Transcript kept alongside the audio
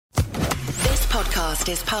podcast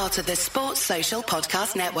is part of the Sports Social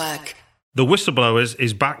Podcast Network. The Whistleblowers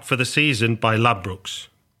is back for the season by Ladbrokes.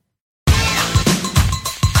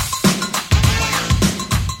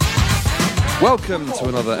 Welcome to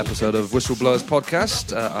another episode of Whistleblowers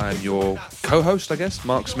Podcast. I'm your co-host, I guess,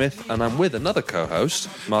 Mark Smith, and I'm with another co-host,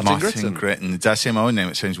 Martin Gritton. Did I say my own name?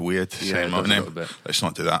 It sounds weird it saying my own does a name. little bit. Let's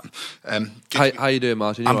not do that. How you doing,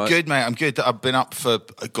 Martin? I'm good, mate. I'm good. I've been up for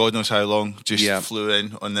God knows how long. Just flew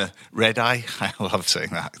in on the red eye. I love saying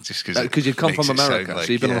that just because you've come from America. Like,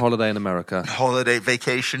 so you've been on holiday in America. Holiday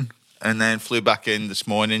vacation, and then flew back in this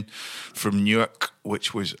morning from Newark,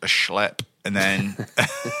 which was a schlep. And then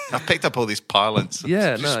I picked up all these parlance.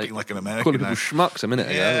 Speaking like an American. Calling people schmucks a minute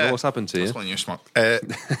ago. Yeah. What's happened to you? That's one you're schmuck.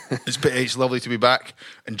 It's lovely to be back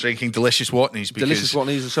and drinking delicious Watneys. Delicious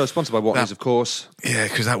Watneys. The show is sponsored by Watneys, of course. Yeah,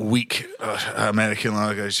 because that weak American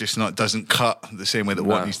lager is just doesn't cut the same way that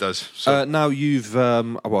Watneys does. So. Now you've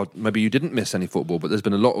maybe you didn't miss any football, but there's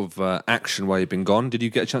been a lot of action while you've been gone. Did you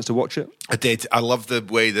get a chance to watch it? I did. I love the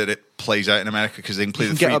way that it plays out in America because they can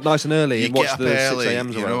play get up nice and early and watch the 6 a.m.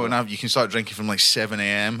 and you can start drinking from like 7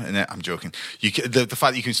 a.m. and I'm joking. The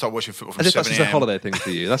fact that you can start watching football from 7 a.m. That's just a holiday thing for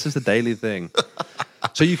you. That's just a daily thing.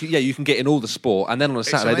 So you can get in all the sport, and then on a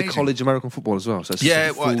Saturday the college American football as well. So it's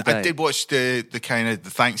I did watch the kind of the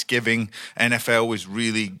Thanksgiving NFL was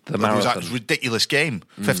really the marathon. It was a ridiculous game.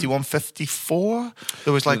 51-54.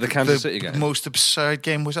 There was like the Kansas City game. Most absurd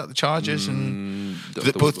game was at the Chargers, and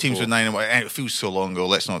both teams were 9-1. It feels so long ago.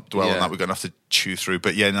 Let's not dwell on that. We've got enough to chew through.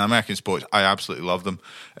 But yeah, in the American sports, I absolutely love them,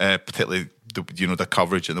 particularly. The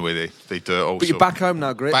coverage and the way they do it. Also. But you're back home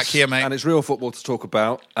now, Grits. Back here, mate. And it's real football to talk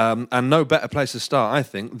about. And no better place to start, I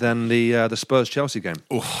think, than the Spurs-Chelsea game.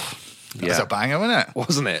 Oh, that was a banger, wasn't it?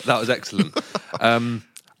 Wasn't it? That was excellent.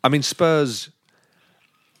 Spurs,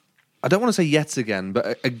 I don't want to say yet again,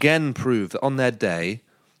 but again proved that on their day,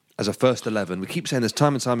 as a first 11, we keep saying this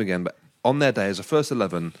time and time again, but on their day, as a first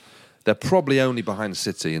 11, they're probably only behind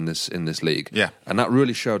City in this league. Yeah. And that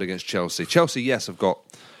really showed against Chelsea. Chelsea, yes, have got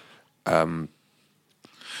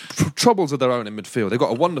troubles of their own in midfield. They've got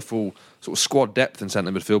a wonderful sort of squad depth in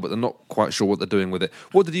centre midfield, but they're not quite sure what they're doing with it.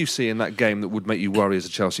 What did you see in that game that would make you worry as a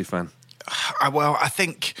Chelsea fan? Well, I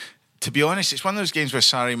think, to be honest, it's one of those games where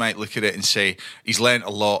Sarri might look at it and say he's learnt a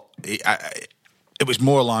lot. It was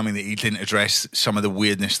more alarming that he didn't address some of the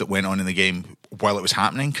weirdness that went on in the game while it was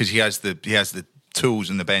happening, because he has the tools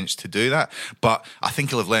in the bench to do that. But I think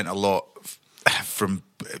he'll have learnt a lot from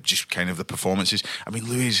just kind of the performances. I mean,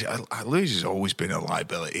 Luis has always been a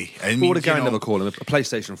liability. What would a guy never call him? A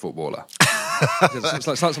PlayStation footballer. It's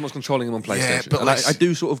like someone's controlling him on PlayStation. Yeah, but I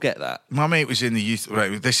do sort of get that. My mate was in the youth.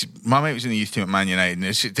 Right, my mate was in the youth team at Man United. And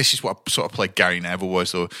this is what I sort of played Gary Neville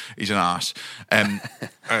was, though he's an arse.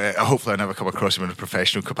 Hopefully, I never come across him in a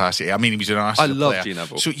professional capacity. I mean, he was an arse. I love G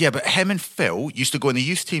Neville. So yeah, but him and Phil used to go in the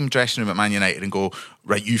youth team dressing room at Man United and go,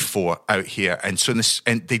 right, you four out here. And so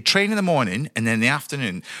and they'd train in the morning, and then in the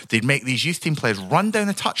afternoon they'd make these youth team players run down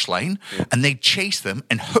the touchline, and they'd chase them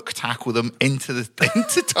and hook tackle them into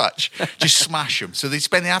touch, just smash them. So they'd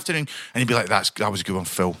spend the afternoon, and he'd be like, that was a good one,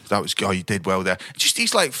 Phil. That was good. Oh, you did well there. Just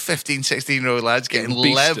these like 15, 16-year-old lads getting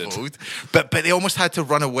levelled, but they almost had to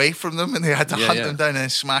run away from them, and they had to hunt them down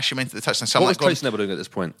and smash them into the touchline. What was Tracy Neville doing at this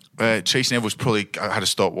point? Tracy Neville was probably had a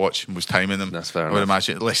stopwatch and was timing them. That's fair enough. I would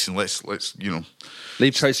imagine. Listen, let's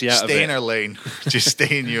leave Tracy out of it. Stay in our lane. Just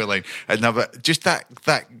stay in your lane. But just that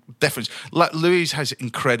difference. Like, Luis has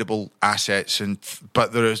incredible assets,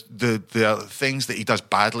 but there is the things that he does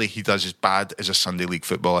badly. He does as bad as a Sunday League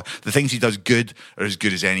footballer. The things he does good are as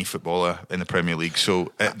good as any footballer in the Premier League.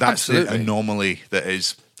 So that's the anomaly that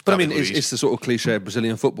is. But I mean, it's the sort of cliche of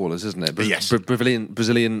Brazilian footballers, isn't it? Yes.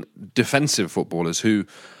 Brazilian defensive footballers who,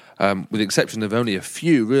 with the exception of only a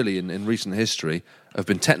few really in recent history, have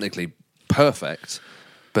been technically perfect,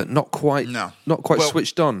 but not quite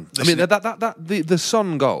switched on. I mean, the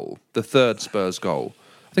Son goal, the third Spurs goal,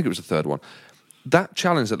 I think it was the third one. That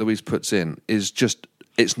challenge that Luis puts in is just.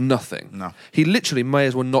 It's nothing. No. He literally may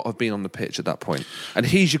as well not have been on the pitch at that point. And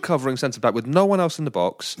he's your covering centre-back with no one else in the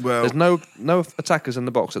box. Well, there's no attackers in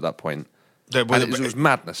the box at that point. It was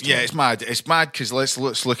madness. Yeah, it's mad. It's mad because let's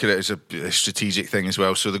look at it as a strategic thing as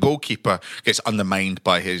well. So the goalkeeper gets undermined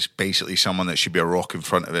by basically someone that should be a rock in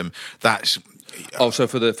front of him. That's... Also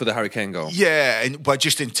for the Harry Kane goal, yeah, but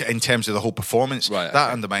just in terms of the whole performance, right,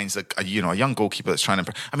 that undermines a young goalkeeper that's trying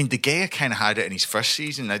to. I mean, De Gea kind of had it in his first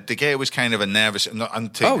season. De Gea was kind of a nervous. I'm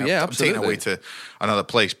taking away to another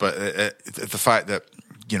place, but the fact that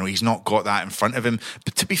he's not got that in front of him.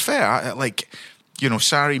 But to be fair,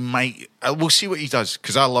 Sarri might. We'll see what he does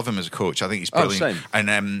because I love him as a coach. I think he's brilliant. Same. And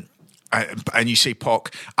and you say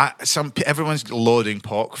Poch. Everyone's lauding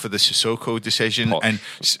Poch for the Sissoko decision, Poch. and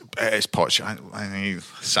it's Poch. I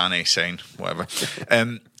Sané saying whatever.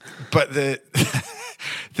 But the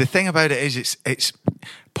thing about it is, it's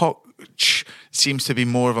Poch seems to be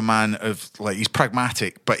more of a man of, like, he's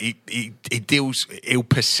pragmatic, but he'll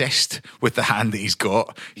persist with the hand that he's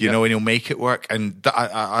got, you know, and he'll make it work. And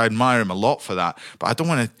I admire him a lot for that. But I don't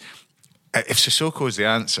want to. If Sissoko is the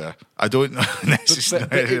answer, I don't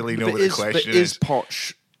necessarily know what the question is.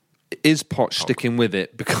 Is Poch sticking with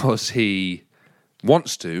it because he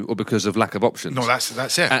wants to, or because of lack of options? No, that's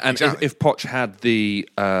it. And exactly. if Poch had the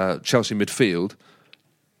Chelsea midfield,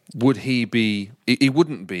 would he be? He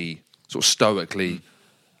wouldn't be sort of stoically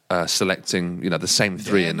selecting, the same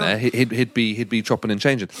three in there. He'd be chopping and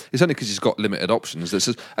changing. It's only because he's got limited options. And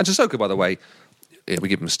Sissoko, by the way, we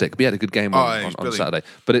give him a stick. But he had a good game on Saturday.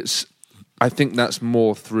 But I think that's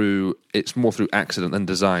more through accident than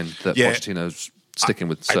design that Pochettino's sticking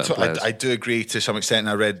with certain players. I do agree to some extent. And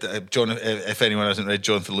I read John. If anyone hasn't read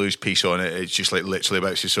Jonathan Liu's piece on it, it's just like literally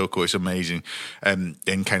about Sissoko. It's amazing, and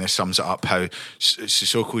kind of sums it up how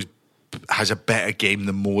Sissoko has a better game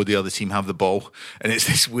the more the other team have the ball, and it's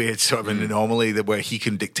this weird sort of an anomaly where he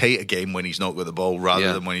can dictate a game when he's not got the ball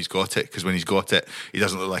rather than when he's got it. Because when he's got it, he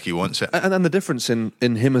doesn't look like he wants it. And then the difference in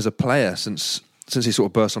him as a player since he sort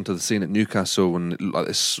of burst onto the scene at Newcastle and like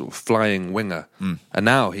this sort of flying winger, and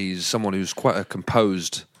now he's someone who's quite a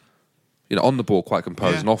composed, on the ball quite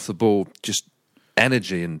composed, and off the ball just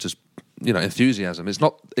energy and just enthusiasm. It's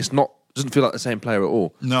not doesn't feel like the same player at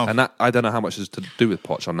all. No, and that I don't know how much is to do with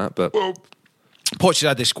Poch on that, but. Well, Poch has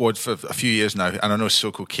had this squad for a few years now, and I know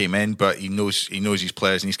Sissoko came in, but he knows his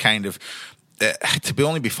players, and he's kind of. To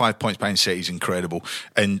only be 5 points behind City is incredible,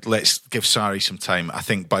 and let's give Sarri some time. I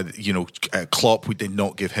think by Klopp, we did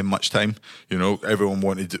not give him much time. Everyone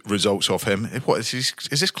wanted results off him. What is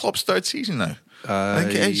this Klopp's third season now? I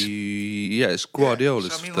think it is. Yeah, it's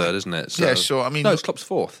Guardiola's third, isn't it? No, it's Klopp's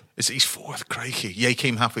fourth. He's fourth, crikey. Yeah, he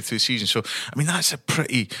came halfway through the season. So, that's a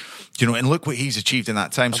pretty, and look what he's achieved in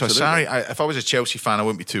that time. Absolutely. So, Sarri, if I was a Chelsea fan, I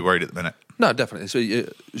wouldn't be too worried at the minute. No, definitely. So,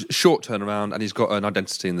 short turnaround, and he's got an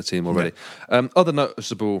identity in the team already. Yeah. Other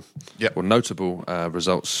notable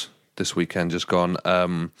results this weekend just gone.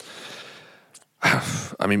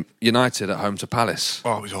 United at home to Palace.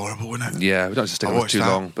 Oh, it was horrible, wasn't it? Yeah, we don't have to stick with it too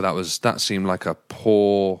long, but that seemed like a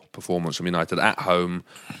poor performance from United at home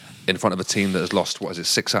in front of a team that has lost,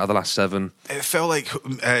 6 out of the last 7. It felt like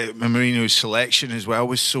Mourinho's selection as well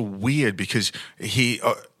was so weird because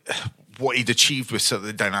what he'd achieved with sort of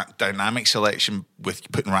the dynamic selection with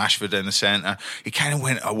putting Rashford in the centre, he kind of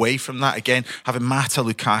went away from that again, having Mata,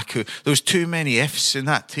 Lukaku. There was too many ifs in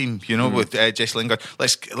that team, with Jesse Lingard.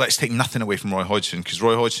 Let's take nothing away from Roy Hodgson, because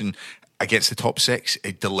Roy Hodgson, against the top 6,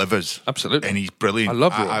 it delivers. Absolutely. And he's brilliant. I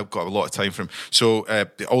love Roy. I've got a lot of time for him. So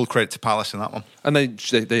all credit to Palace in that one. And they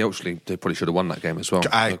probably should have won that game as well.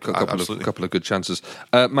 A couple of good chances.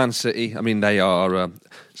 Man City, they are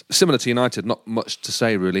similar to United, not much to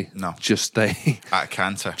say really. No. Just they at a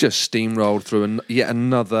canter. Just steamrolled through yet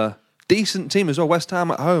another decent team as well. West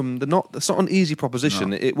Ham at home, that's not an easy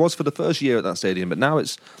proposition. No. It was for the first year at that stadium, but now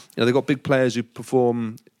it's they've got big players who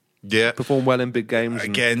perform well in big games.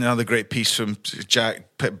 Again, another great piece from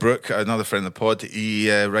Jack Pitt-Brook, another friend of the pod.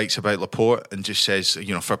 He writes about Laporte and just says,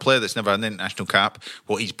 for a player that's never had an international cap,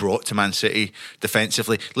 what he's brought to Man City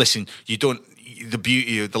defensively. Listen,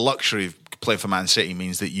 the luxury of playing for Man City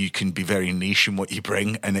means that you can be very niche in what you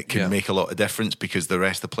bring, and it can make a lot of difference because the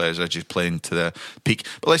rest of the players are just playing to the peak.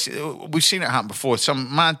 But we've seen it happen before.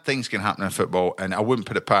 Some mad things can happen in football, and I wouldn't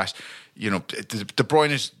put it past. De Bruyne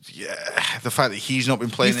is the fact that he's not been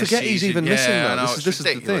playing. You forget this season, he's even missing. This is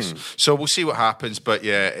the thing. So we'll see what happens. But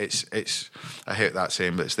it's. I hate that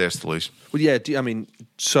saying, but it's theirs to lose. Well, yeah.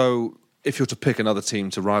 So if you're to pick another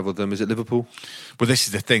team to rival them, is it Liverpool? Well, this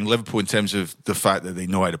is the thing. Liverpool, in terms of the fact that they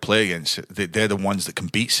know how to play against it, they're the ones that can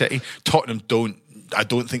beat City. Tottenham don't. I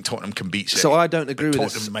don't think Tottenham can beat City. So I don't agree with Tottenham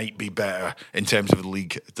this. Tottenham might be better in terms of the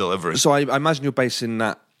league delivery. So I imagine you're basing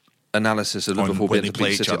that analysis of Liverpool being able to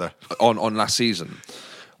beat City on last season,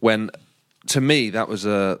 when to me that was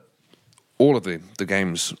all of the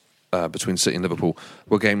games between City and Liverpool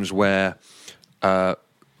were games where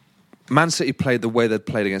Man City played the way they'd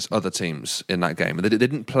played against other teams in that game, and they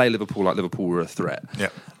didn't play Liverpool like Liverpool were a threat. Yeah.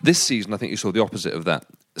 This season I think you saw the opposite of that.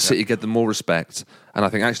 City get them more respect, and I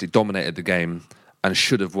think actually dominated the game and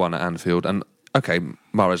should have won at Anfield. And okay,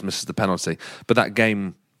 Mahrez misses the penalty, but that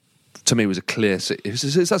game to me was a clear City.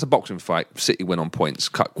 That's a boxing fight. City win on points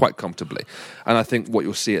quite comfortably, and I think what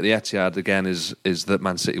you'll see at the Etihad again is that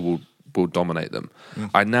Man City will will dominate them.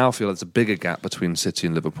 I now feel there's a bigger gap between City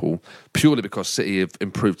and Liverpool, purely because City have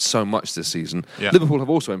improved so much this season. Yeah. Liverpool have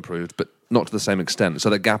also improved, but not to the same extent. So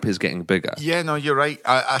the gap is getting bigger. Yeah, no, you're right.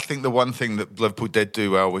 I think the one thing that Liverpool did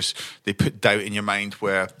do well was they put doubt in your mind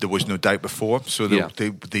where there was no doubt before. So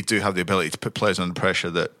they do have the ability to put players under pressure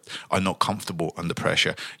that are not comfortable under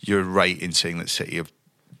pressure. You're right in saying that City have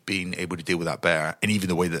been able to deal with that better. And even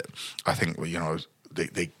the way that I think,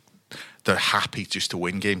 they're happy just to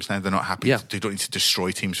win games now. They're not happy. They don't need to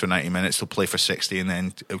destroy teams for 90 minutes. They'll play for 60 and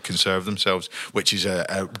then conserve themselves, which is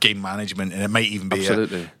a game management, and it might even be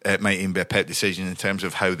a Pep decision in terms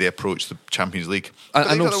of how they approach the Champions League.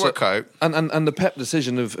 And also, work out. And the Pep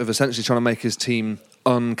decision of essentially trying to make his team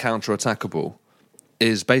un-counter-attackable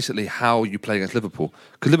is basically how you play against Liverpool.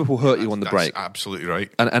 Because Liverpool hurt you on the break. Absolutely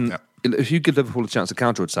right. And if you give Liverpool a chance to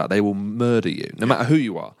counter-attack, they will murder you, no matter who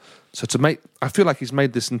you are. So I feel like he's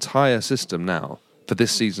made this entire system now, for this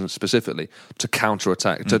season specifically, to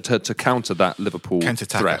counter-attack, to counter that Liverpool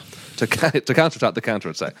threat. To counter-attack the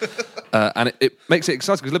counter-attack. And it makes it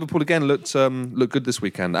exciting, because Liverpool, again, looked good this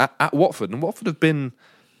weekend at Watford. And Watford have been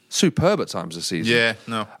superb at times this season. Yeah,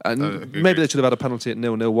 no. And maybe they should have had a penalty at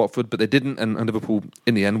 0-0 Watford, but they didn't, and Liverpool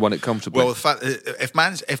in the end won it comfortably. Well, the fact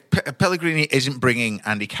if Pellegrini isn't bringing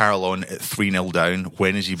Andy Carroll on at 3-0 down,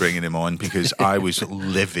 when is he bringing him on? Because I was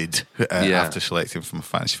livid after selecting him from a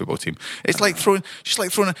fantasy football team. It's like throwing.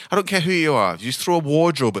 I don't care who you are. You just throw a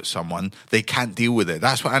wardrobe at someone, they can't deal with it.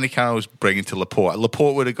 That's what Andy Carroll's bringing to Laporte.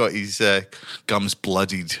 Laporte would have got his gums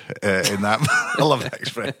bloodied in that. I love that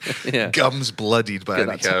expression. Gums bloodied by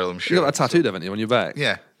Andy Carroll. I'm sure. You got that tattooed, haven't you, on your back?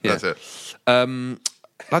 Yeah, that's it. I'd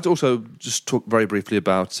like to also just talk very briefly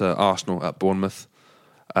about Arsenal at Bournemouth.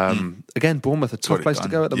 Again, Bournemouth, a tough place to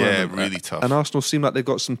go at the moment. Yeah, really tough. And Arsenal seem like they've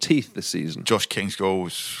got some teeth this season. Josh King's goal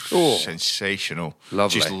was sensational.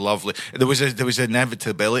 Lovely. Just lovely. There was an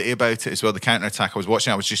inevitability about it as well. The counter-attack I was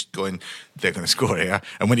watching, I was just going, they're going to score here.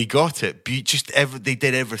 And when he got it, they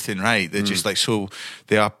did everything right. They're just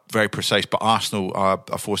they are very precise, but Arsenal are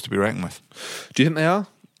a force to be reckoned with. Do you think they are?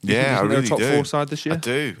 Yeah, I really do. Top 4 side this year? I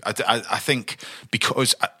do. I think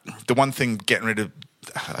because the one thing getting rid of,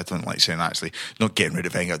 I don't like saying that actually, not getting rid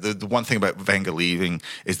of Wenger. The one thing about Wenger leaving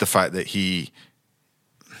is the fact that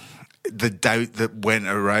the doubt that went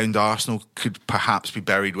around Arsenal could perhaps be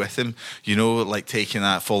buried with him, like taking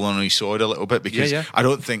that fall on his sword a little bit, because I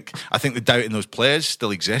think the doubt in those players still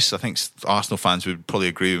exists. I think Arsenal fans would probably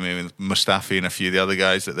agree with me, with Mustafi and a few of the other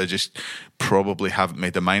guys, that they just probably haven't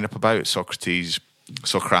made their mind up about it. Socrates,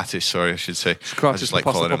 sorry, I should say. Socrates, I just like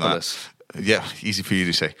calling him that. Yeah, easy for you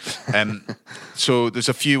to say. So there's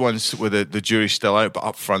a few ones where the jury's still out, but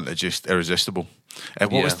up front they're just irresistible. There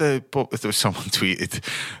was someone tweeted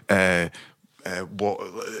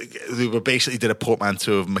they were basically did a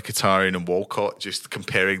portmanteau of Mkhitaryan and Walcott, just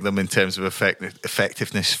comparing them in terms of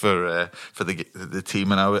effectiveness for the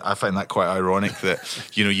team, and I find that quite ironic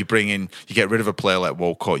that you get rid of a player like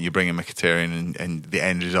Walcott, you bring in Mkhitaryan, and the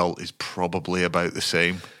end result is probably about the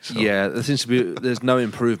same. So. Yeah, there seems to be there's no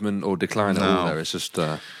improvement or decline at all there. It's just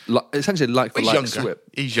essentially like for like swip.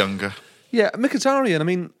 He's younger. Yeah, Mkhitaryan. I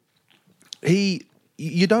mean,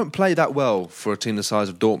 you don't play that well for a team the size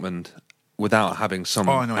of Dortmund without having some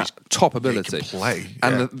top ability. He can play.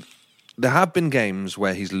 Yeah. And there have been games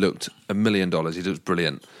where he's looked $1 million. He looks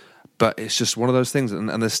brilliant. But it's just one of those things. And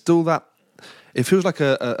there's still that... It feels like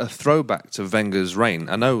a throwback to Wenger's reign.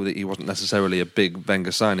 I know that he wasn't necessarily a big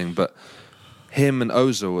Wenger signing, but him and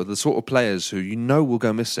Ozil are the sort of players who will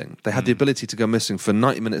go missing. They had the ability to go missing for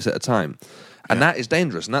 90 minutes at a time. And that is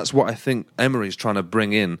dangerous. And that's what I think Emery's trying to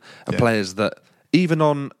bring in, players that, even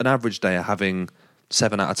on an average day, are having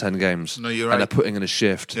 7 out of 10 games. No, you're right. And they're putting in a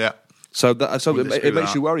shift. Yeah. So it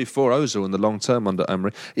makes you worry for Ozil in the long term under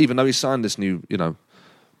Emery, even though he signed this new,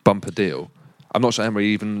 bumper deal. I'm not sure Emery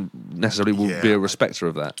even necessarily will be a respecter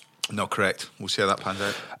of that. No, correct. We'll see how that pans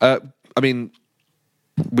out. I mean,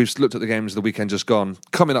 we've looked at the games the weekend just gone.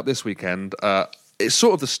 Coming up this weekend, it's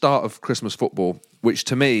sort of the start of Christmas football, which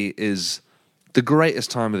to me is the greatest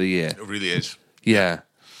time of the year. It really is. Yeah.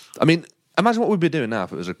 I mean, imagine what we'd be doing now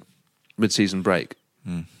if it was a mid-season break.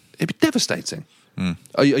 It'd be devastating.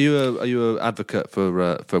 Are you an advocate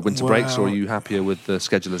for winter breaks, or are you happier with the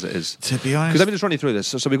schedule as it is? To be honest, because let me just run you through this.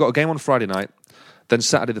 So we've got a game on Friday night, then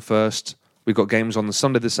Saturday the 1st. We've got games on the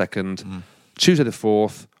Sunday the 2nd, Tuesday the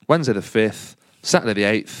 4th, Wednesday the 5th, Saturday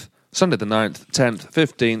the 8th, Sunday the 9th, 10th,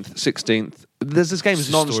 15th, 16th. This game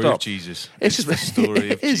is non-stop. Story of Jesus. It's just the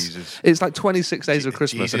story of Jesus. It's like 26 days of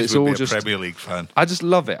Christmas, Jesus and it's would all be just a Premier League fan. I just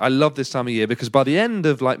love it. I love this time of year because by the end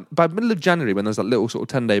of by middle of January, when there's that little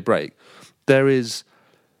sort of 10-day break, there is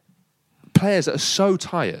players that are so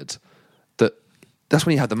tired that That's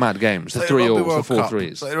when you have the mad games, the 3-0s, the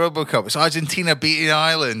 4-3s. Like the Rugby World Cup. It's Argentina beating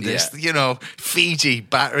Ireland. Yeah. It's, Fiji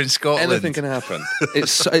battering Scotland. Anything can happen.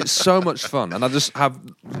 It's so much fun, and I just have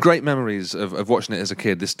great memories of watching it as a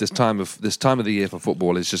kid. This time of the year for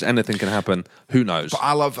football is just anything can happen. Who knows? But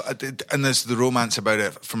I love, and there's the romance about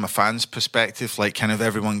it from a fan's perspective. Like kind of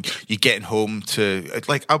everyone, you getting home to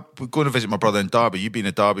like I'm going to visit my brother in Derby. You being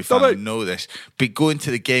a Derby fan, you know this. But going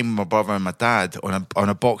to the game with my brother and my dad on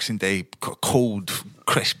a Boxing Day, cold,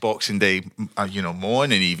 crisp Boxing Day,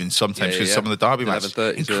 morning even sometimes because some of the Derby matches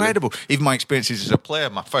incredible. Even my experiences as a player,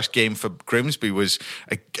 my first game for Grimsby was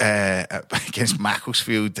against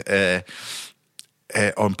Macclesfield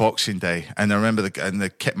on Boxing Day, and I remember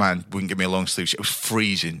the kit man wouldn't give me a long sleeve. It was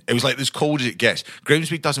freezing. It was like as cold as it gets.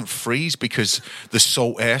 Grimsby doesn't freeze because the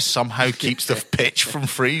salt air somehow keeps the pitch from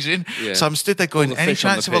freezing. Yeah. So I'm stood there going, any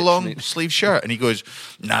chance of a long sleeve shirt? And he goes,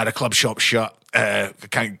 nah, the club shop's shut.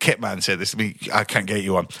 Kit man said this to me, I can't get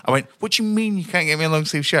you one. I went, what do you mean you can't get me a long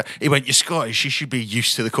sleeve shirt? He went, you're Scottish, you should be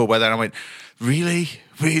used to the cold weather. And I went, really?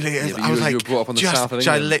 Yeah, I was like, you were brought up on the south of England.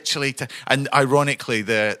 I literally, and ironically,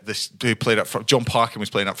 who played up front, John Parkin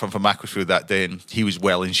was playing up front for Macclesfield that day, and he was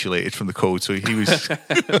well insulated from the cold, so he was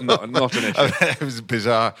not an issue. It was a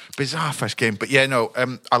bizarre first game, but yeah, no,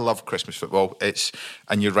 I love Christmas football.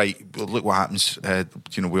 And you're right. Look what happens.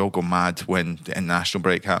 We all go mad when the international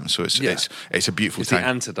break happens, so it's a beautiful time.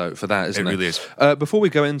 It's the antidote for that, isn't it? It really is. Before we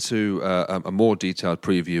go into a more detailed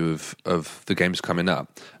preview of the games coming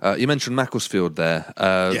up, you mentioned Macclesfield there.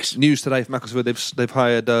 Yes. News today from Macclesfield, they've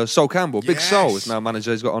hired Sol Campbell. Big Sol is now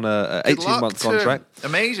manager. He's got on a 18-month contract.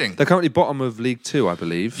 Amazing. They're currently bottom of League 2, I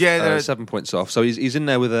believe. Yeah, they're 7 points off. So he's in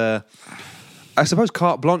there with I suppose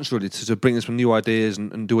carte blanche really to bring in some new ideas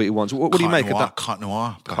and do what he wants. What do you make of that? Carte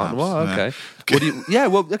noir. Carte noir. Okay.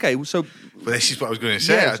 So. But this is what I was going to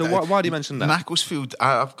say. Yeah, so why do you mention that? Macclesfield,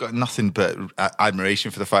 I've got nothing but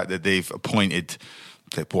admiration for the fact that they've appointed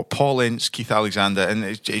Paul Ince, Keith Alexander, and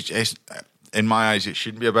it's in my eyes, it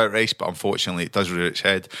shouldn't be about race, but unfortunately it does rear its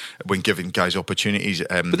head when giving guys opportunities.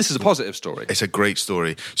 But this is a positive story. It's a great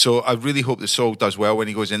story. So I really hope that Sol does well when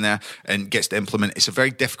he goes in there and gets to implement. It's a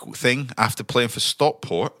very difficult thing after playing for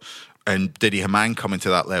Stockport and Didi Hamann coming to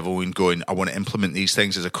that level and going, I want to implement these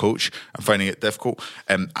things as a coach. I'm finding it difficult.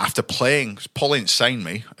 After playing, Paul Ince signed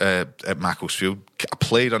me at Macclesfield. I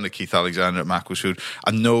played under Keith Alexander at Macclesfield.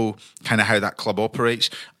 I know kind of how that club operates.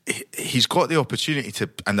 He's got the opportunity to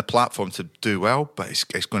and the platform to do well, but it's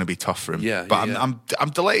going to be tough for him. Yeah, but I'm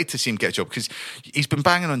delighted to see him get a job because he's been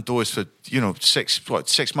banging on doors for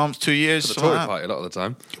 6 months, 2 years. For the Tory party a lot of the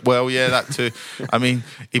time. Well, yeah, that too. I mean,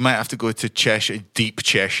 he might have to go to Cheshire, deep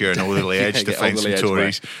Cheshire, and Alderley Edge to find some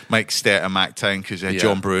Tories. Might stay at a Mactown because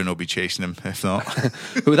John Brewin will be chasing him if not.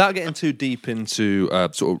 But without getting too deep into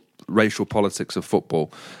sort of racial politics of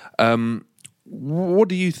football, what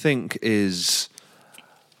do you think is?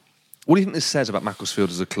 What do you think this says about Macclesfield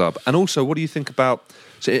as a club? And also, what do you think about...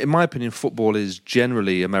 So in my opinion, football is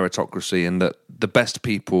generally a meritocracy and that the best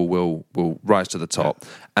people will rise to the top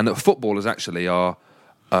and that footballers actually are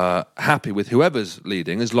happy with whoever's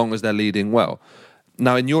leading as long as they're leading well.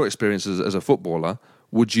 Now, in your experience as a footballer,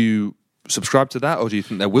 would you subscribe to that, or do you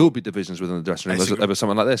think there will be divisions within the dressing room over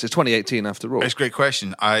something like this? It's 2018 after all. It's a great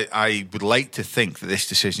question. I would like to think that this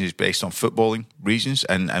decision is based on footballing reasons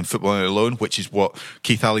and footballing alone, which is what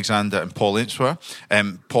Keith Alexander and Paul Ince were.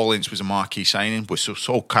 Paul Ince was a marquee signing, so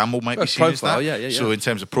Sol Campbell might be seen as that. Yeah. So in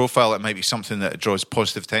terms of profile, it might be something that draws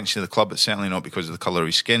positive attention to the club, but certainly not because of the colour of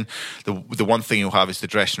his skin. The one thing he'll have is the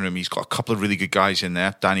dressing room. He's got a couple of really good guys in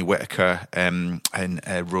there, Danny Whitaker and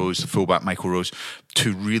Rose, the fullback Michael Rose.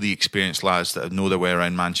 Two really experienced lads that know their way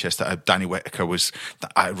around Manchester. Danny Whitaker was,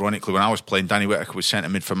 ironically, when I was playing, Danny Whitaker was centre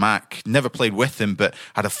mid for Mac. Never played with him, but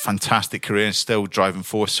had a fantastic career and still driving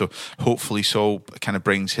force. So hopefully Sol kind of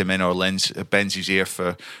brings him in or bends his ear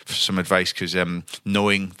for some advice because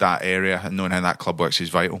knowing that area and knowing how that club works is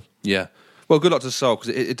vital. Yeah. Well, good luck to Sol because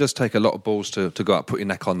it does take a lot of balls to go out, put your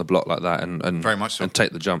neck on the block like that and very much so. And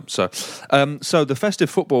take the jump. So the festive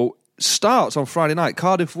football starts on Friday night.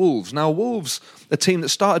 Cardiff Wolves. Now, Wolves, a team that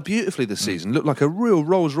started beautifully this season, looked like a real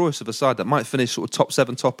Rolls Royce of a side that might finish sort of top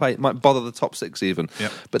 7, top 8, might bother the top 6 even.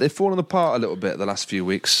 Yep. But they've fallen apart a little bit the last few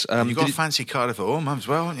weeks. You've got to fancy Cardiff at home as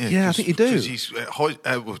well, haven't you? Yeah, I think you do. Because he's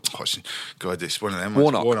Hodgson. God, it's one of them.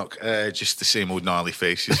 Warnock. Just the same old gnarly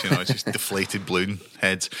faces, just deflated balloon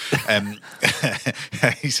heads.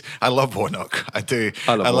 I love Warnock. I do.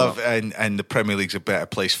 I love and the Premier League's a better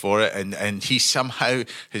place for it. And he somehow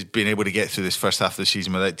has been able to get through this first half of the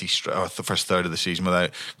season without or the first third of the season without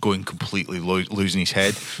going completely losing his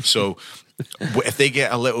head. So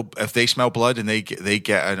if they smell blood and they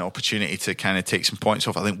get an opportunity to kind of take some points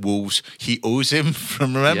off, I think Wolves, he owes him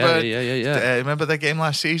from remember remember that game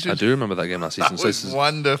last season? I do remember that game last season. That was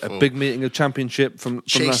wonderful. A big meeting of Championship from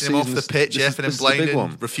chasing last him season. off the pitch, effing and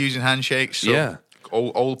blinding, refusing handshakes. So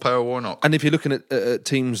all power Warnock. And if you're looking at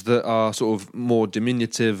teams that are sort of more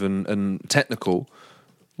diminutive and technical,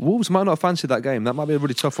 Wolves might not have fancied that game. That might be a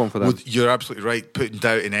really tough one for them. Well, you're absolutely right. Putting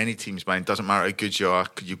doubt in any team's mind, doesn't matter how good you are,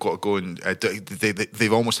 you've got to go and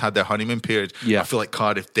they've almost had their honeymoon period. Yeah. I feel like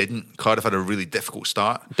Cardiff didn't. Cardiff had a really difficult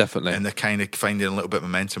start. Definitely. And they're kind of finding a little bit of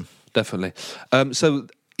momentum. Definitely.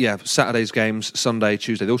 Saturday's games, Sunday,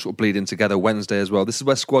 Tuesday, they all sort of bleed in together, Wednesday as well. This is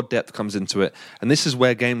where squad depth comes into it. And this is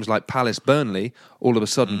where games like Palace, Burnley, all of a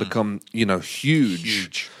sudden become,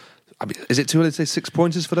 huge. I mean, is it too early to say 6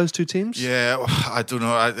 pointers for those two teams? Yeah, I don't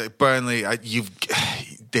know. Burnley,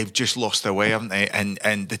 they've just lost their way, haven't they? And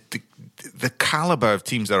the calibre of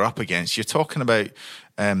teams they're up against, you're talking about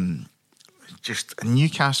just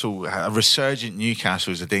Newcastle, a resurgent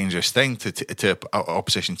Newcastle is a dangerous thing to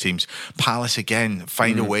opposition teams. Palace again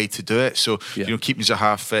find a way to do it. So keeping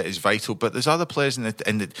Zaha fit is vital. But there's other players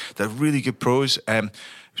they're really good pros.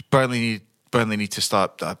 Burnley need to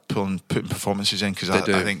start putting performances in because I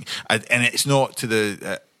think, and it's not to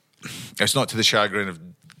the chagrin of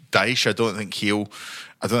Dyche. I don't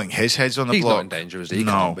think his head's on the block. He's not in danger, is he? He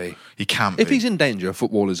can't be. He can't. If he's in danger,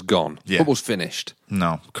 football is gone. Yeah. Football's finished.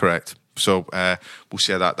 No, correct. So we'll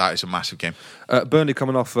say that is a massive game. Burnley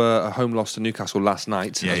coming off a home loss to Newcastle last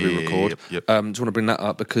night as we record. Yep. Just want to bring that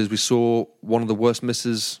up because we saw one of the worst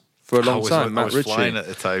misses for a long time, Matt Ritchie. I was flying at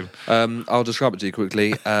the time. I'll describe it to you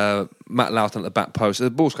quickly. Matt Loughton at the back post.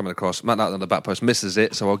 The ball's coming across. Matt Loughton at the back post misses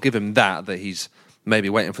it, so I'll give him that he's maybe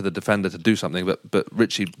waiting for the defender to do something, but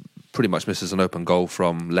Ritchie pretty much misses an open goal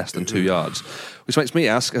from less than 2 yards. Which makes me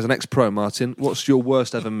ask, as an ex-pro, Martin, what's your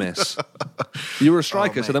worst ever miss? You were a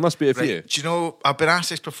striker, so there must be a few. Do you know, I've been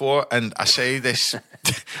asked this before, and I say this weird,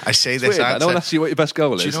 answer. No one asks you what your best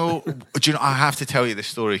goal is. Do you know, I have to tell you this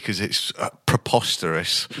story because it's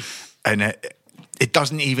preposterous. And it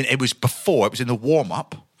doesn't even, it was in the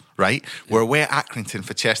warm-up, right? We're away at Accrington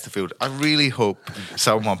for Chesterfield. I really hope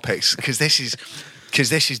someone picks, because this is,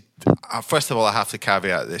 first of all, I have to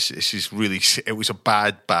caveat this. This is really, it was a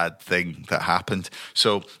bad thing that happened.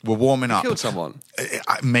 So we're warming up. Killed someone?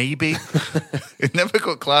 Maybe. It never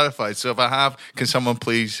got clarified. So if I have, can someone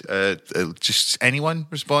please, just anyone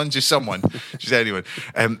respond? Just someone. Just anyone.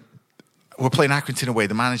 We're playing Accrington away.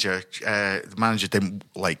 The manager didn't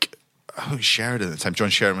like, who was Sheridan at the time? John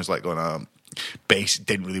Sheridan was like going, Base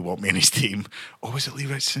didn't really want me in his team. Or was it Lee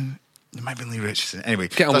Richardson? It might have been Lee Richardson. Anyway.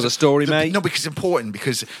 Get on with the story, mate. No, because it's important,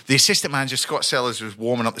 because the assistant manager, Scott Sellers, was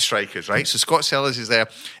warming up the strikers, right? So Scott Sellers is there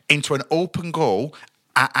into an open goal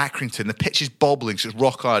at Accrington. The pitch is bobbling, so it's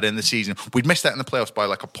rock hard in the season. We'd missed that in the playoffs by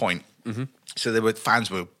like a point. Mm-hmm. So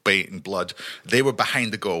fans were baiting blood. They were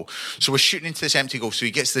behind the goal. So we're shooting into this empty goal. So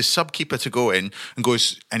he gets the sub-keeper to go in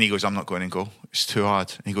and he goes, I'm not going in goal. It's too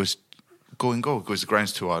hard. And he goes, go in goal. He goes, the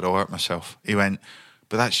ground's too hard. I'll hurt myself. He went,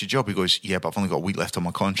 but that's your job. He goes, yeah, but I've only got a week left on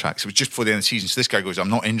my contract. So it was just before the end of the season. So this guy goes, I'm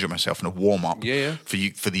not injuring myself in a warm-up for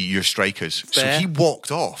your strikers. Fair. So he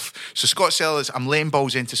walked off. So Scott Sellers, I'm laying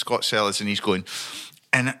balls into Scott Sellers and he's going,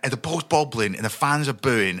 and the ball's bobbling and the fans are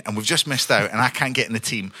booing and we've just missed out and I can't get in the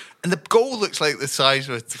team. And the goal looks like the size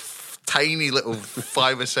of a tiny little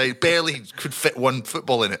five-a-side, barely could fit one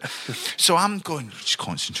football in it. So I'm going, just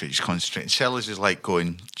concentrate. And Sellers is like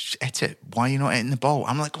going, just hit it. Why are you not hitting the ball?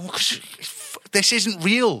 I'm like, this isn't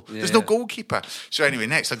real. There's no goalkeeper. So anyway,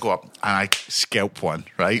 next I go up and I scalp one,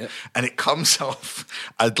 right? Yep. And it comes off.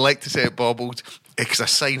 I'd like to say it bobbled because I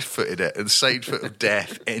side-footed it, and side-foot of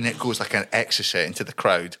death, and it goes like an exocet into the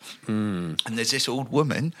crowd. And there's this old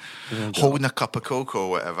woman holding a cup of cocoa or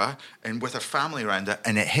whatever, and with her family around her,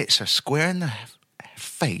 and it hits her square in the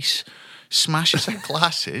face, smashes her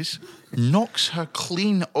glasses, knocks her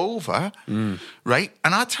clean over, right?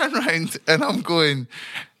 And I turn around and I'm going,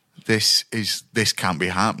 this can't be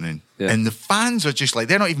happening. Yeah. And the fans are just like,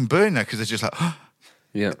 they're not even booing her because they're just like,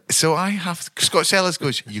 yeah. So Scott Sellers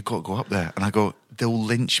goes, you got to go up there. And I go, they'll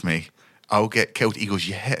lynch me. I'll get killed. He goes,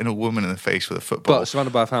 you're hitting a woman in the face with a football. But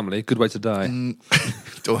surrounded by a family, good way to die.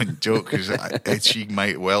 Don't joke, because she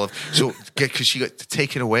might well have. Because she got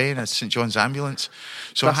taken away in a St John's ambulance.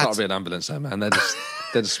 So that's not really an ambulance, though, man. They're just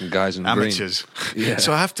Then some guys in amateurs. Green. Yeah.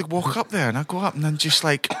 So I have to walk up there, and I go up, and I'm just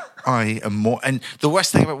like, I am more. And the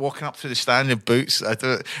worst thing about walking up through the stand in boots,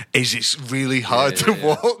 is it's really hard to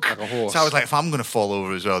walk. Like a horse. So I was like, if I'm going to fall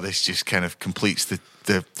over as well, this just kind of completes the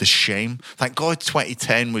shame. Thank God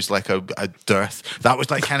 2010 was like a dearth. That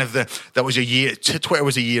was like kind of that was a year. Twitter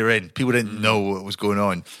was a year in. People didn't know what was going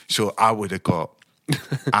on. So I would have got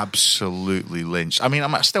absolutely lynched. I mean,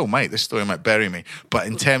 I still might. This story might bury me. But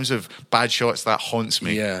in terms of bad shots, that haunts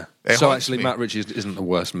me. Yeah. It So haunts actually, me. Matt Ritchie isn't the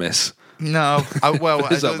worst miss. No. I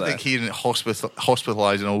He's up don't there. think he didn't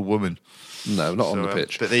hospitalise an old woman. No, not on the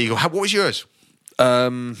pitch. But there you go. What was yours?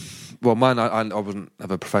 Well, mine, I wasn't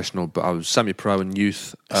ever professional, but I was semi-pro and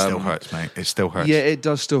youth. It still hurts, mate. It still hurts. Yeah, it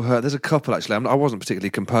does still hurt. There's a couple, actually. I wasn't particularly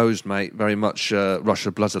composed, mate. Very much rush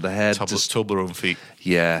of blood to the head. Toblerone feet.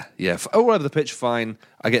 Yeah. All over the pitch, fine.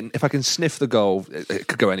 If I can sniff the goal, it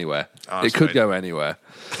could go anywhere. It could go anywhere.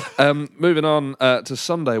 Moving on to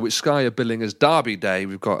Sunday, which Sky are billing as Derby Day.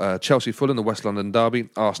 We've got Chelsea Fulham, the West London Derby,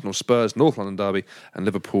 Arsenal Spurs, North London Derby, and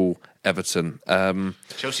Liverpool Everton.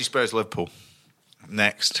 Chelsea Spurs Liverpool.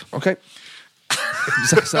 Next. Okay.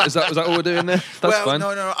 Is that all we're doing there? That's fine.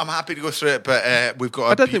 No. I'm happy to go through it, but we've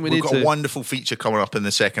got a wonderful feature coming up in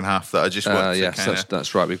the second half that I just want to yes,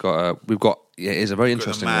 that's right. We've got. It is a very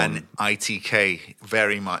interesting man, one. ITK,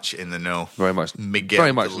 very much in the know. Very much. Miguel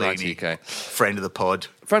very much Delaney, ITK. Friend of the pod.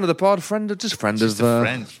 Friend of the pod. Friend of just a friend just of a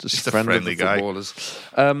friend. just a friend friendly of the guy. Footballers.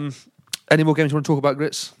 Any more games you want to talk about,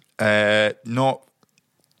 Grits?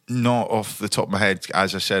 Not off the top of my head.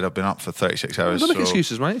 As I said, I've been up for 36 hours. Don't make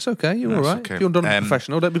excuses, mate. It's okay. You're all right. Okay. If you're not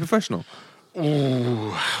professional, don't be professional.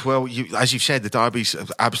 Ooh, well, as you've said, the derby's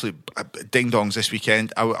absolute ding-dongs this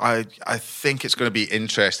weekend. I think it's going to be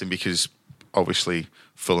interesting because obviously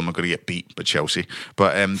Fulham are going to get beat by Chelsea.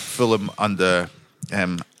 But Fulham under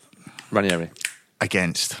Ranieri.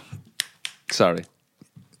 Against. Sorry.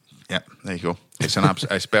 Yeah, there you go. It's an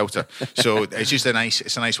it's belter. So it's just a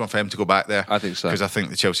nice one for him to go back there. I think so, because I think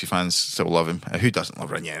the Chelsea fans still love him. Who doesn't love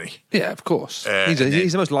Ranieri? Yeah, of course. He's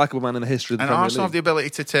the most likeable man in the history of the Premier League. And Arsenal have the ability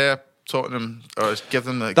to tear Tottenham or give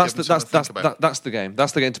them the. That's the game.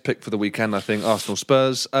 That's the game to pick for the weekend. I think Arsenal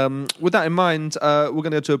Spurs. With that in mind, we're going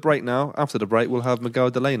to go to a break now. After the break, we'll have Miguel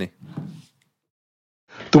Delaney.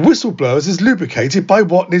 The Whistleblowers is lubricated by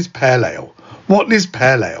Watney's Pale Ale. Watney's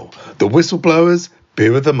Pale Ale, the Whistleblowers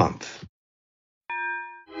Beer of the Month.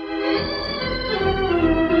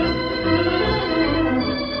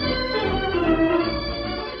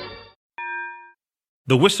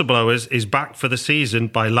 The Whistleblowers is back for the season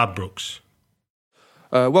by Ladbrokes.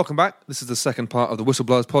 Welcome back. This is the second part of the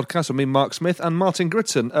Whistleblowers podcast with me, Mark Smith, and Martin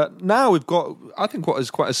Gritton. Now we've got, I think, what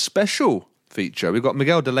is quite a special feature. We've got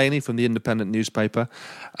Miguel Delaney from the Independent newspaper.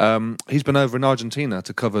 He's been over in Argentina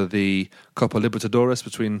to cover the Copa Libertadores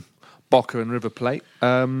between Boca and River Plate.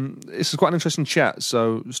 This is quite an interesting chat,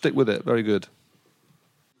 so stick with it. Very good.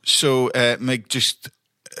 So, Mig, just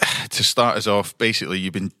to start us off, basically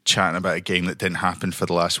you've been chatting about a game that didn't happen for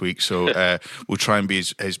the last week, so we'll try and be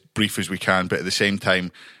as brief as we can, but at the same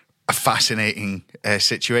time, a fascinating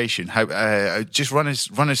situation. How just run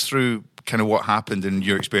us through kind of what happened and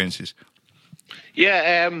your experiences.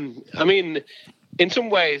 Yeah, I mean, in some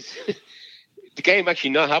ways, the game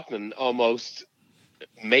actually not happening almost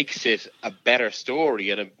makes it a better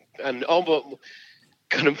story and almost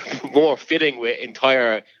kind of more fitting with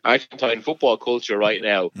entire Argentine football culture right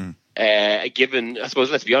now. Given, I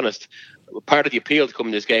suppose, let's be honest, part of the appeal to come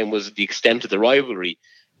in this game was the extent of the rivalry,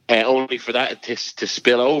 only for that to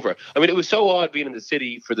spill over. I mean, it was so odd being in the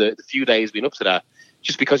city for the few days leading up to that,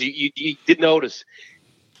 just because you did notice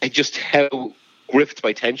just how gripped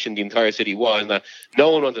by tension the entire city was, and that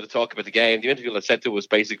no one wanted to talk about the game. The interview that said to us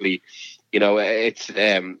basically, it's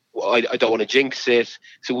I don't want to jinx it.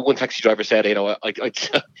 So one taxi driver said,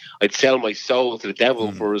 I'd sell my soul to the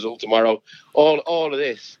devil for a result tomorrow. All of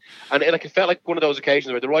this, and like it felt like one of those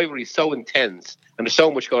occasions where the rivalry is so intense and there's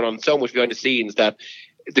so much going on, so much behind the scenes that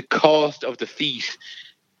the cost of defeat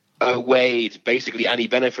outweighed basically any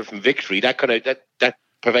benefit from victory. That kind of that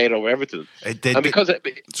prevailed over everything. It did, and because it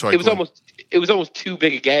was almost too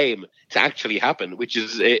big a game to actually happen, which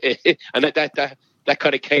is and that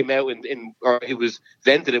kind of came out or it was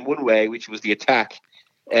vented in one way, which was the attack.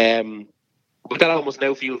 But that almost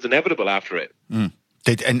now feels inevitable after it.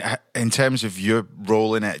 In terms of your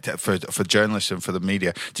role in it for journalists and for the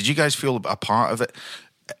media, did you guys feel a part of it,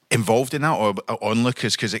 involved in that, or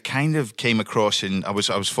onlookers? Because it kind of came across, and I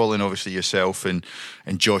was following obviously yourself and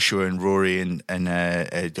Joshua and Rory and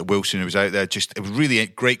Wilson who was out there. Just, it was really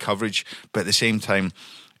great coverage, but at the same time,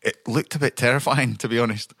 it looked a bit terrifying, to be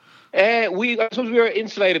honest. I suppose we were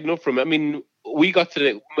insulated enough from it. I mean,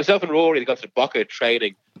 myself and Rory got to the Boca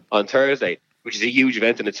training on Thursday, which is a huge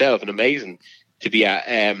event in itself and amazing to be at.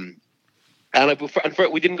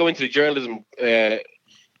 We didn't go into the journalism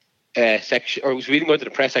section, or we didn't go into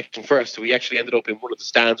the press section first, so we actually ended up in one of the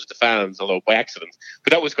stands with the fans, although by accident.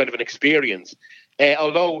 But that was kind of an experience.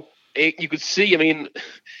 Although you could see, I mean,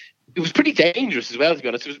 it was pretty dangerous as well, to be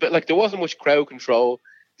honest. It was a bit like there wasn't much crowd control.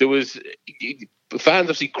 There was fans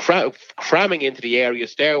obviously cramming into the area,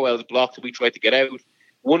 stairwells blocked, and we tried to get out.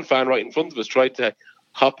 One fan right in front of us tried to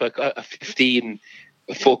hop a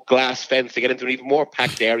 15-foot glass fence to get into an even more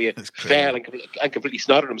packed area, fell and completely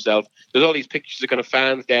snotted himself. There's all these pictures of kind of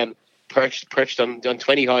fans then perched on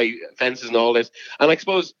 20-high fences and all this. And I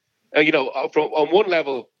suppose, on one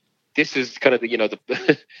level, this is kind of the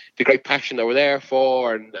great passion that we're there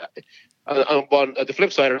for, and on the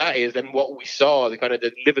flip side of that is then what we saw, that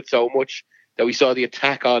live it so much that we saw the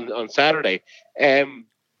attack on Saturday.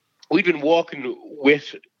 We'd been walking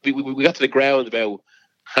we got to the ground about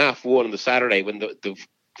 1:30 on the Saturday when the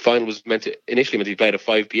final was initially meant to be played at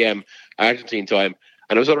 5 p.m. Argentine time,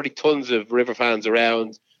 and there was already tons of River fans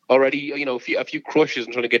around. Already, a few crushes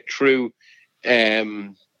and trying to get through.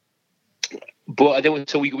 But then,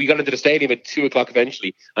 so we got into the stadium at 2:00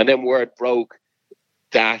 eventually, and then word broke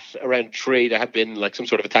that around 3 there had been like some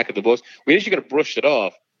sort of attack at the bus. We initially kind of brushed it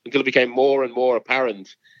off until it became more and more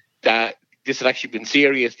apparent that this had actually been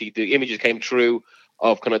serious. The images came through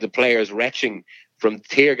of kind of the players retching from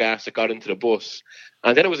tear gas that got into the bus,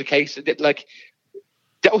 and then it was a case that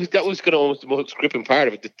that was kind of almost the most gripping part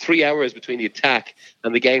of it. The 3 hours between the attack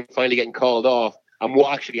and the game finally getting called off, and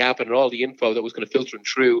what actually happened, and all the info that was kind of filtering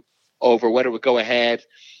through over whether it would go ahead.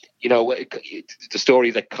 The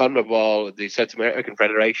stories that CONMEBOL, the South American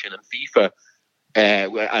Federation, and FIFA,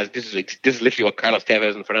 as this is literally what Carlos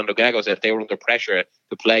Tevez and Fernando Gago said, they were under pressure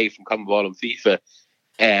to play from CONMEBOL and FIFA.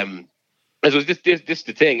 And so this is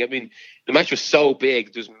the thing. I mean, the match was so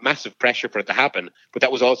big, there's massive pressure for it to happen, but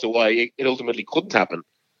that was also why it ultimately couldn't happen.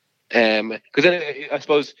 Because then I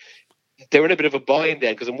suppose they were in a bit of a bind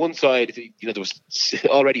then, because on one side, there was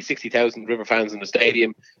already 60,000 River fans in the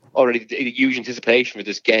stadium, already a huge anticipation for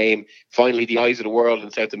this game. Finally, the eyes of the world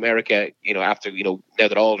in South America, after, now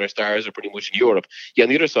that all their stars are pretty much in Europe. Yeah, on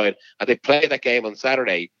the other side, had they played that game on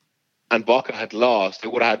Saturday and Boca had lost, they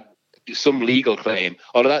would have had some legal claim.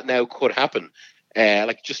 Although that now could happen.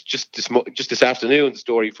 Just this afternoon, the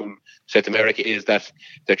story from South America is that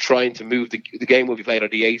they're trying to move the game will be played on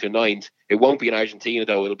the 8th or 9th. It won't be in Argentina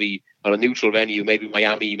though. It'll be on a neutral venue, maybe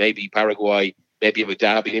Miami, maybe Paraguay, maybe Abu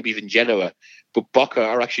Dhabi, maybe even Genoa. But Boca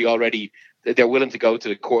are actually they're willing to go to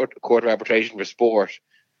the court of arbitration for sport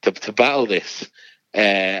to battle this.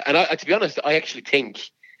 And to be honest, I actually think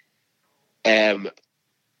at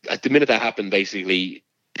the minute that happened, basically,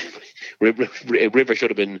 River should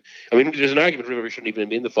have been. I mean, there's an argument River shouldn't even have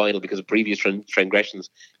been in the final because of previous transgressions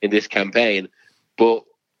in this campaign. But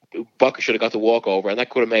Boca should have got the walkover, and that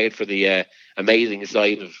could have made for the amazing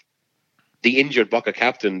sight of the injured Boca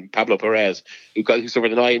captain Pablo Perez, who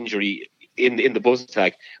suffered an eye injury in the bus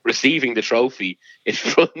attack, receiving the trophy in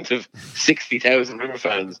front of 60,000 River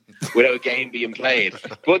fans without a game being played.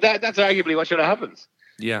 But that's arguably what should have happened.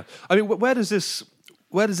 Yeah, I mean, where does this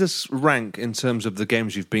rank in terms of the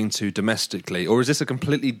games you've been to domestically, or is this a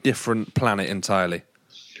completely different planet entirely?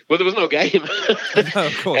 Well, there was no game. No,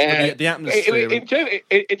 of course, but the atmosphere. In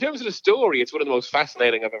terms of the story, it's one of the most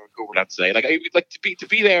fascinating I've ever covered, I'd say. To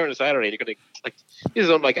be there on a Saturday, and you're going to this is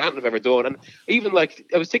unlike anything I've ever done. And even I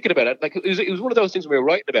was thinking about it, it was one of those things when we were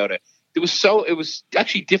writing about it. It was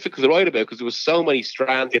actually difficult to write about because there was so many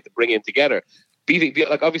strands you had to bring in together.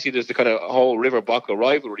 Obviously there's the kind of whole River Boca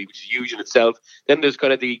rivalry, which is huge in itself. Then there's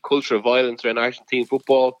kind of the culture of violence around Argentine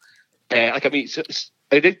football. This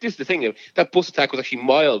is the thing. That bus attack was actually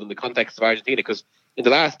mild in the context of Argentina because in the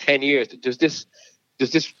last 10 years, there's this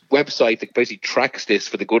website that basically tracks this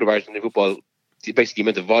for the good of Argentine football, basically the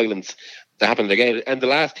amount of violence that happened in the game. And the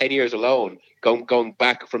last 10 years alone, going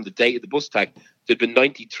back from the date of the bus attack, there'd been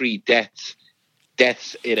 93 deaths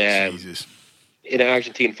in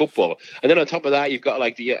Argentine football. And then on top of that, you've got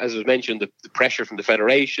as I mentioned, the pressure from the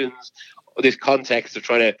federations, this context of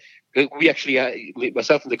trying to. We actually,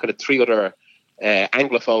 myself and the kind of 3 other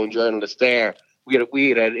Anglophone journalists there, we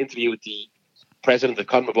had an interview with the president of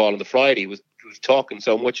CONMEBOL on the Friday. He was talking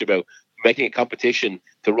so much about making a competition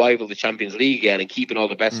to rival the Champions League again and keeping all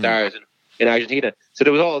the best stars in Argentina. So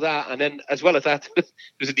there was all of that, and then as well as that, there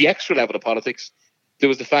was the extra level of politics. There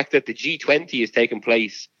was the fact that the G20 is taking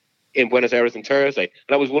place in Buenos Aires on Thursday, and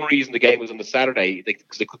that was one reason the game was on the Saturday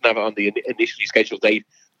because they couldn't have it on the initially scheduled date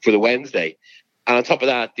for the Wednesday. And on top of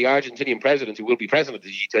that, the Argentinian president, who will be president of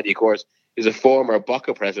the G20, of course, is a former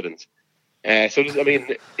Boca president. So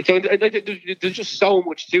there's just so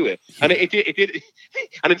much to it, and it did,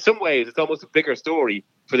 and in some ways it's almost a bigger story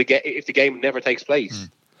for if the game never takes place.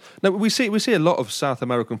 Now we see a lot of South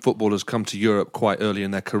American footballers come to Europe quite early in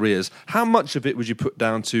their careers. How much of it would you put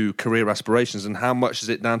down to career aspirations, and how much is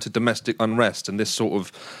it down to domestic unrest and this sort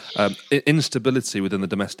of instability within the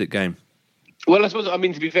domestic game? Well, I suppose,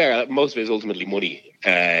 to be fair, most of it is ultimately money,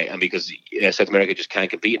 and because South America just can't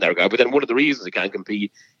compete in that regard. But then one of the reasons it can't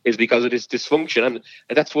compete is because of this dysfunction, and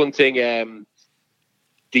that's one thing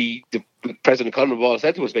the President CONMEBOL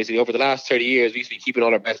said to us, basically, over the last 30 years, we used to be keeping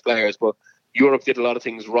all our best players, but Europe did a lot of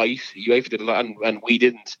things right, UEFA did a lot, and we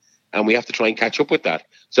didn't, and we have to try and catch up with that.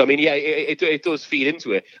 So, it does feed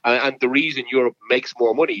into it, and the reason Europe makes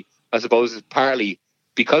more money, I suppose, is partly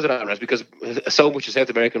because of that, because so much of South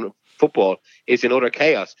American football is in utter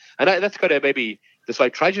chaos. And that's kind of maybe the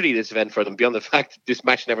slight tragedy of this event for them, beyond the fact that this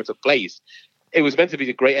match never took place. It was meant to be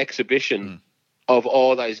the great exhibition of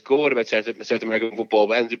all that is good about South American football,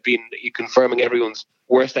 but ended up being confirming everyone's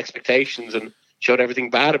worst expectations and showed everything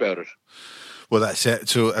bad about it. Well, that's it.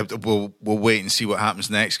 So we'll wait and see what happens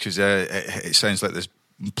next, because it sounds like there's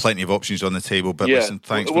plenty of options on the table. But listen,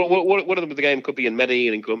 thanks. One of them, the game could be in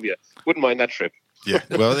Medellin in Colombia. Wouldn't mind that trip. Yeah,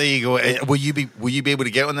 well, there you go. Will you be able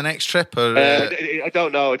to get on the next trip? Or, I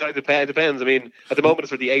don't know. It depends. At the moment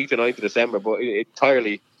it's for the 8th or 9th of December, but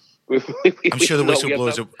entirely. I'm sure the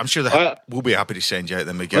whistleblowers. I'm sure we'll be happy to send you out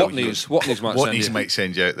there, Miguel. What news might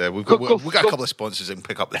send you out there? We've got a couple of sponsors that can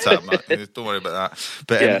pick up the tab, Matt. Don't worry about that.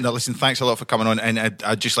 But no, listen, thanks a lot for coming on. And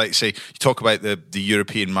I'd just like to say, you talk about the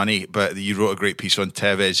European money, but you wrote a great piece on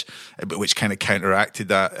Tevez, which kind of counteracted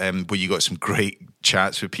that. Where you got some great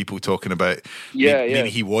chats with people talking about maybe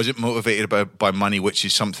he wasn't motivated by money, which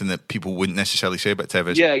is something that people wouldn't necessarily say about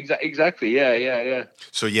Tevez. Yeah, exactly. Yeah.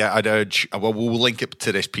 So I'd urge. Well, we'll link it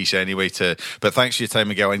to this piece anyway. But thanks for your time,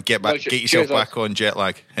 Miguel, and get yourself back on jet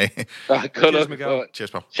lag. Cheers, Miguel.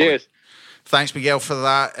 Cheers, pal. Cheers. Thanks, Miguel, for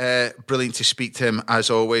that. Brilliant to speak to him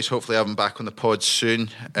as always. Hopefully, have him back on the pod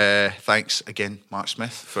soon. Thanks again, Mark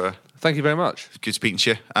Smith, for. Thank you very much. Good speaking to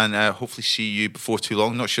you, and hopefully see you before too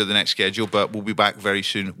long. Not sure the next schedule, but we'll be back very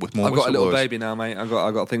soon with more. I've got a little baby now, mate. I've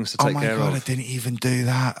got things to take care of. Oh my God, I didn't even do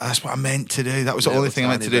that. That's what I meant to do. That was the only thing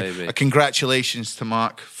I meant to do. Congratulations to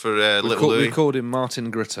Mark for little Louis. We called him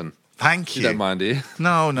Martin Gritton. Thank you. You don't mind, do you?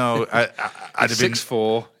 No. I'd have been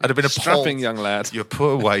 6'4". I'd have been a strapping young lad. Your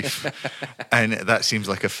poor wife. And that seems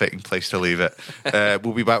like a fitting place to leave it.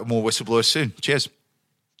 We'll be back with more Whistleblowers soon. Cheers.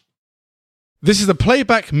 This is a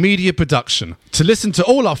Playback Media production. To listen to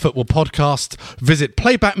all our football podcasts, visit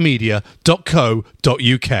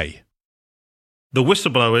playbackmedia.co.uk. The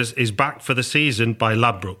Whistleblowers is back for the season by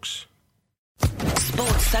Ladbrokes.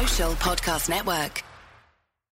 Sports Social Podcast Network.